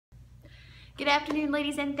Good afternoon,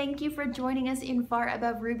 ladies, and thank you for joining us in Far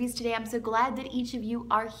Above Rubies today. I'm so glad that each of you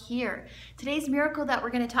are here. Today's miracle that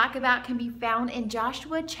we're going to talk about can be found in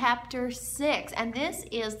Joshua chapter 6, and this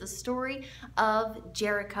is the story of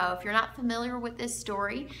Jericho. If you're not familiar with this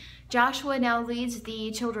story, Joshua now leads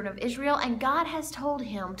the children of Israel, and God has told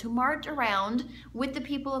him to march around with the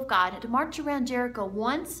people of God, to march around Jericho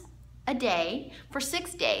once a day for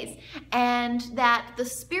 6 days, and that the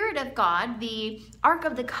Spirit of God, the Ark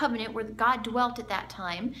of the Covenant where God dwelt at that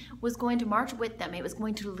time, was going to march with them. It was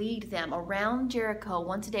going to lead them around Jericho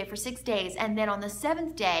once a day for 6 days, and then on the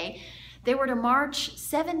seventh day they were to march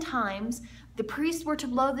 7 times. The priests were to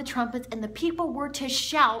blow the trumpets and the people were to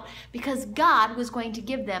shout because God was going to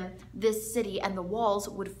give them this city and the walls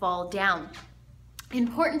would fall down.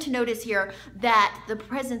 Important to notice here that the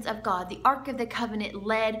presence of God, the Ark of the Covenant,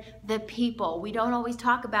 led the people. We don't always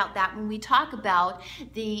talk about that when we talk about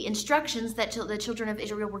the instructions that the children of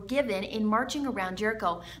Israel were given in marching around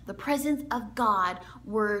Jericho. The presence of God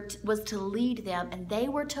was to lead them and they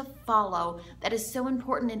were to follow. That is so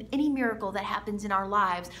important in any miracle that happens in our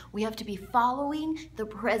lives. We have to be following the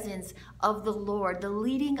presence of the Lord, the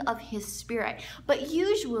leading of His Spirit. But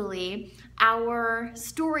usually our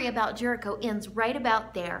story about Jericho ends right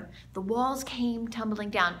about there. The walls came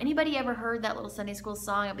tumbling down. Anybody ever heard that little Sunday school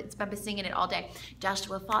song? I've been singing it all day.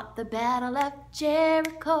 Joshua fought the battle of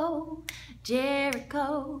Jericho,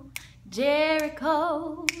 Jericho,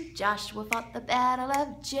 Jericho. Joshua fought the battle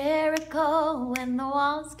of Jericho and the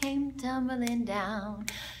walls came tumbling down.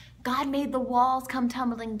 God made the walls come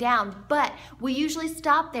tumbling down, but we usually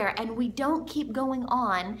stop there and we don't keep going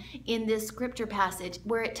on in this scripture passage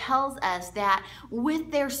where it tells us that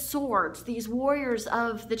with their swords, these warriors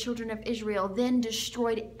of the children of Israel then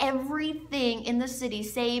destroyed everything in the city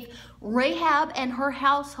save Rahab and her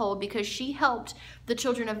household because she helped the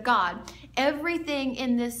children of God. Everything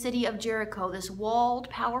in this city of Jericho, this walled,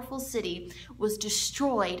 powerful city, was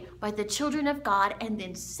destroyed by the children of God and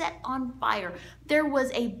then set on fire. There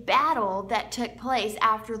was a battle that took place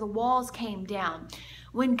after the walls came down.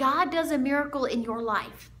 When God does a miracle in your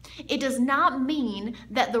life, it does not mean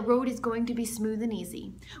that the road is going to be smooth and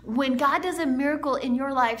easy. When God does a miracle in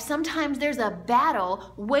your life, sometimes there's a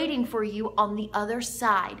battle waiting for you on the other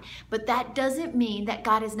side. But that doesn't mean that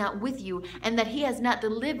God is not with you and that He has not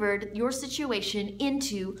delivered your situation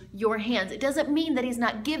into your hands. It doesn't mean that He's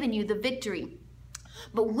not given you the victory.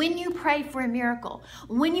 But when you pray for a miracle,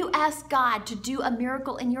 when you ask God to do a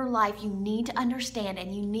miracle in your life, you need to understand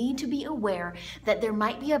and you need to be aware that there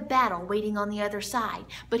might be a battle waiting on the other side.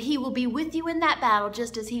 But He will be with you in that battle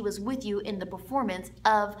just as He was with you in the performance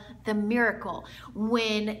of the miracle.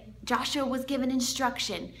 When Joshua was given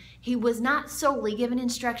instruction, he was not solely given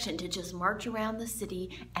instruction to just march around the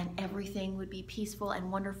city and everything would be peaceful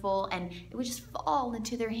and wonderful and it would just fall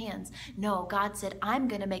into their hands. No, God said, I'm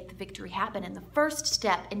going to make the victory happen. And the first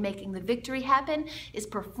step in making the victory happen is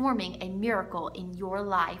performing a miracle in your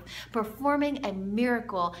life, performing a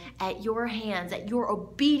miracle at your hands, at your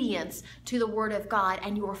obedience to the Word of God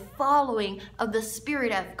and your following of the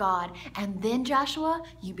Spirit of God. And then, Joshua,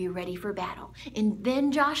 you be ready for battle. And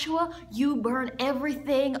then, Joshua, you burn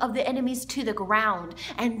everything of the enemies to the ground.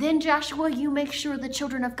 And then, Joshua, you make sure the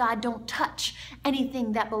children of God don't touch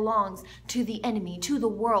anything that belongs to the enemy, to the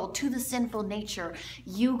world, to the sinful nature.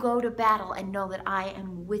 You go to battle and know that I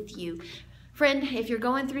am with you. Friend, if you're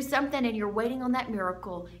going through something and you're waiting on that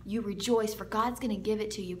miracle, you rejoice, for God's going to give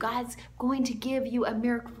it to you. God's going to give you a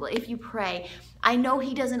miracle if you pray. I know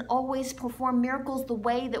He doesn't always perform miracles the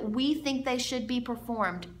way that we think they should be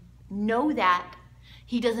performed. Know that.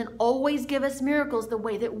 He doesn't always give us miracles the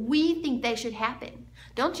way that we think they should happen.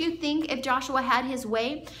 Don't you think if Joshua had his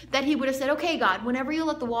way that he would have said, okay, God, whenever you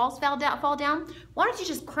let the walls fall down, why don't you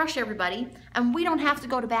just crush everybody and we don't have to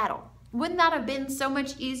go to battle? Wouldn't that have been so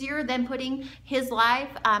much easier than putting his life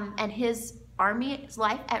and his army's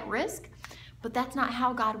life at risk? But that's not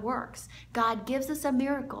how God works. God gives us a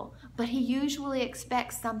miracle, but He usually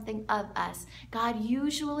expects something of us. God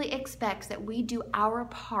usually expects that we do our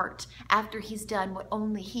part after He's done what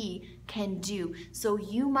only He can do. So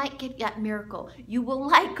you might get that miracle. You will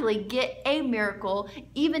likely get a miracle,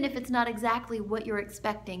 even if it's not exactly what you're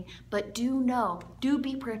expecting. But do know, do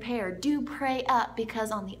be prepared, do pray up,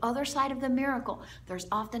 because on the other side of the miracle, there's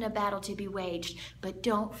often a battle to be waged. But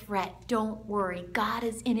don't fret, don't worry. God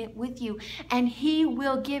is in it with you, and He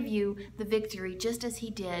will give you the victory just as He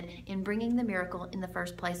did in bringing the miracle in the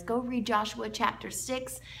first place. Go read Joshua chapter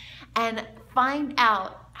 6 and find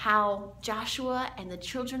out how Joshua and the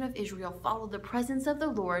children of Israel followed the presence of the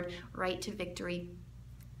Lord right to victory.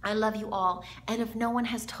 I love you all, and if no one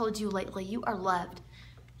has told you lately, you are loved.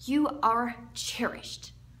 You are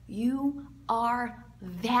cherished. You are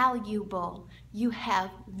valuable. You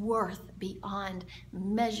have worth beyond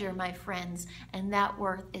measure, my friends, and that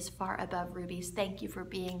worth is far above rubies. Thank you for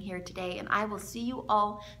being here today, and I will see you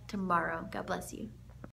all tomorrow. God bless you.